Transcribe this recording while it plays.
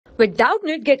With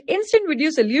Doubtnut, get instant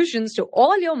video solutions to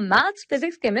all your maths,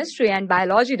 physics, chemistry, and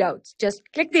biology doubts. Just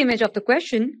click the image of the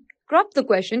question, crop the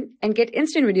question, and get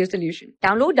instant video solution.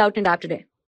 Download Doubtnut app today.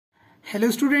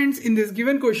 Hello students, in this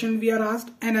given question we are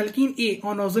asked an alkene A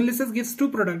on ozonolysis gives two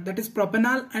products, that is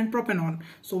propanal and propanone.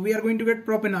 So we are going to get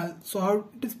propanal. So how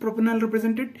is propanal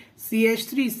represented?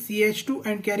 CH3, CH2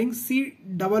 and carrying C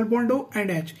double bond O and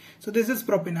H. So this is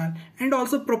propanal. And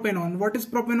also propanone. What is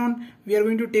propanone? We are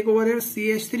going to take over here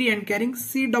CH3 and carrying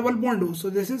C double bond O.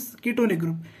 So this is ketonic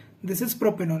group. This is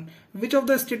propanone. Which of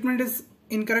the statement is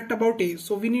incorrect about A?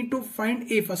 So we need to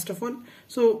find A first of all.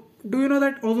 So do you know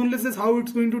that ozonolysis, how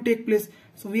it's going to take place?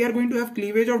 So we are going to have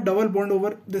cleavage of double bond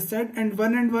over this side, and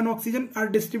one oxygen are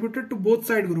distributed to both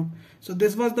side group. So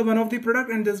this was the one of the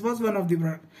product and this was one of the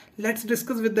product. Let's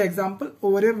discuss with the example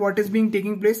over here what is being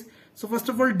taking place. So first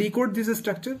of all, decode this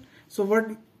structure. So what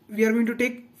we are going to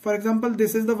take, for example,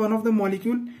 this is the one of the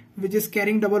molecule which is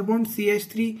carrying double bond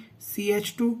CH3,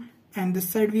 CH2, and this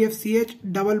side we have CH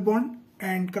double bond,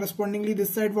 and correspondingly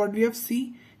this side what we have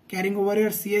C carrying over here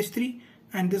CH3,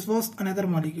 and this was another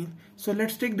molecule. So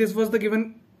let's take this was the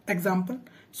given example.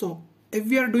 So if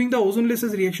we are doing the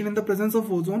ozonolysis reaction in the presence of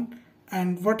ozone,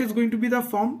 and what is going to be the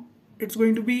form? It's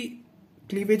going to be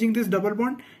cleavaging this double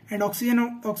bond, and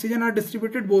oxygen are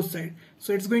distributed both sides.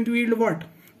 So it's going to yield what?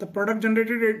 The product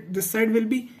generated at this side will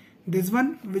be this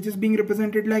one, which is being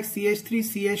represented like CH3,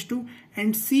 CH2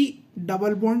 and C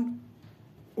double bond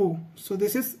O. So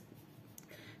this is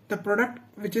the product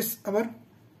which is our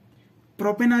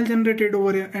propanal generated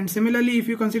over here. And similarly, if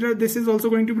you consider, this is also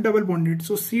going to be double bonded.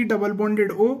 So C double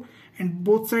bonded O, and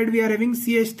both side we are having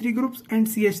CH3 groups and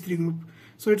CH3 group.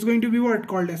 So it's going to be what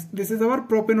called as, this is our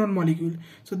propanone molecule.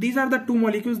 So these are the two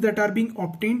molecules that are being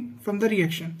obtained from the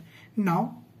reaction.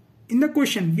 Now in the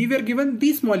question we were given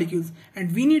these molecules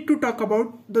and we need to talk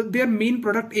about their main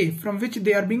product A from which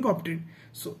they are being obtained.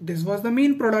 So this was the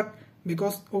main product,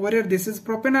 because over here this is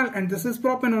propanal and this is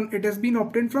propanone. It has been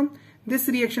obtained from this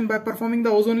reaction by performing the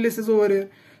ozonolysis over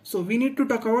here. So we need to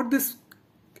talk about this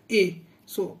A.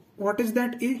 So what is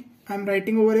that A? I am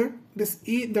writing over here. This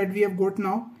A that we have got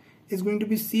now is going to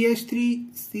be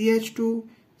CH3, CH2,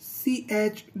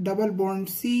 CH double bond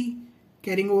C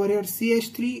carrying over here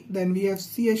CH3, then we have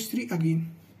CH3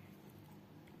 again.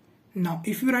 Now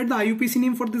if you write the IUPAC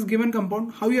name for this given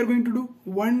compound, how you are going to do?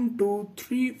 1, 2,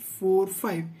 3, 4,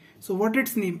 5. So what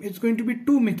its name? It's going to be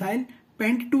 2-methyl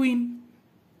pent-2-ene.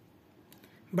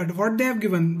 But what they have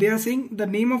given, they are saying the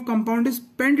name of compound is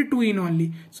pent-2-ene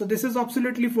only. So this is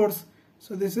absolutely false.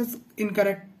 So this is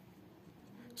incorrect.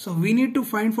 So we need to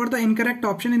find for the incorrect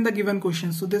option in the given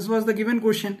question. So this was the given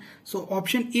question. So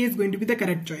option A is going to be the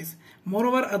correct choice.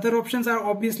 Moreover, other options are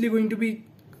obviously going to be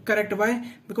correct.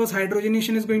 Why? Because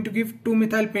hydrogenation is going to give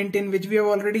 2-methyl pentane, which we have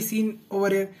already seen over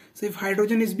here. So if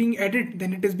hydrogen is being added,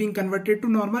 then it is being converted to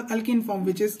normal alkene form,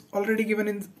 which is already given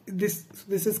in this.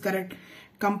 This is correct.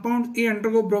 Compound A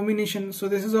undergo bromination. So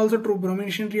this is also true.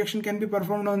 Bromination reaction can be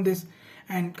performed on this.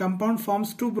 And compound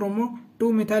forms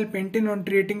 2-bromo-2-methyl pentane on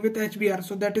treating with HBr.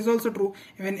 So that is also true.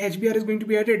 When HBr is going to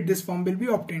be added, this form will be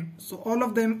obtained. So all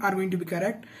of them are going to be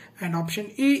correct. And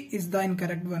option A is the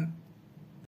incorrect one.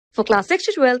 For class 6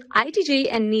 to 12, IIT JEE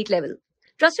and NEET level.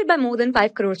 Trusted by more than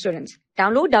 5 crore students.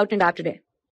 Download Doubtnut app today.